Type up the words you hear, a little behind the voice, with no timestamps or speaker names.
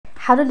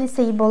how to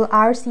disable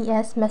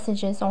RCS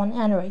messages on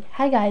Android.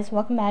 Hi guys,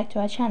 welcome back to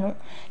our channel.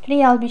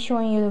 Today I'll be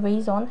showing you the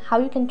ways on how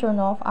you can turn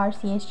off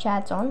RCS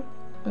chats on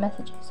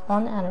messages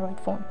on Android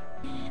phone.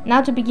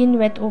 Now to begin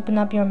with, open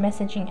up your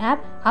messaging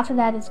app. After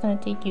that, it's going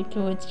to take you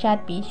to its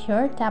chat page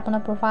here. Tap on the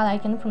profile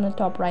icon from the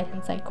top right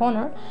hand side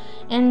corner,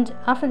 and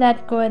after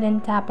that go ahead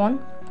and tap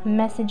on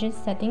messages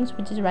settings,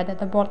 which is right at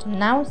the bottom.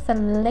 Now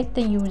select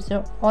the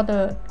user or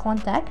the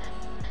contact.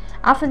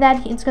 After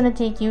that, it's going to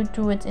take you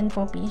to its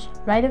info page.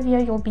 Right over here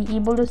you'll be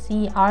able to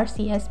see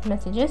RCS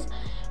messages.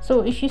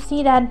 So if you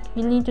see that,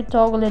 you need to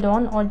toggle it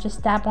on or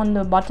just tap on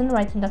the button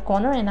right in the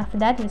corner, and after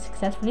that it's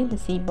successfully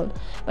disabled.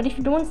 But if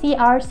you don't see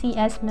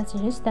RCS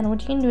messages, then what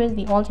you can do is,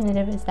 the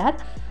alternative is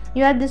that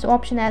you have this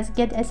option as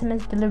get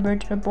SMS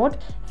delivered report.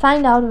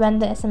 Find out when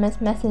the SMS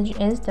message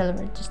is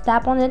delivered. Just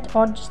tap on it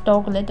or just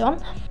toggle it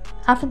on.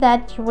 After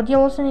that, what you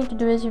also need to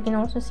do is, you can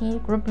also see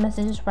group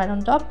messages right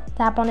on top.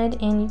 Tap on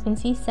it and you can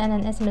see send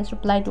an SMS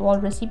reply to all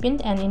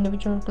recipient and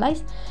individual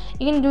replies.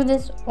 You can do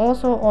this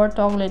also or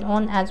toggle it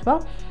on as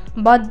well,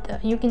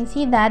 but you can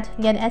see that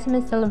get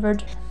SMS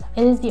delivered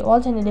is the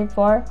alternative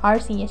for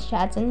RCS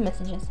chats and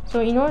messages.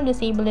 So in order to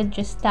disable it,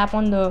 just tap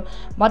on the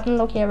button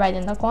located right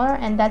in the corner,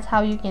 and that's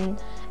how you can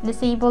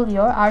disable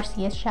your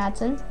RCS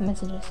chats and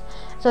messages.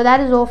 So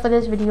that is all for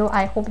this video.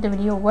 I hope the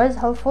video was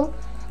helpful.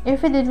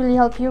 If it did really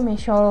help you, make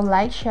sure to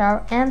like,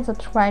 share and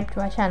subscribe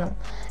to our channel.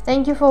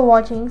 Thank you for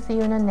watching. See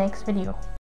you in the next video.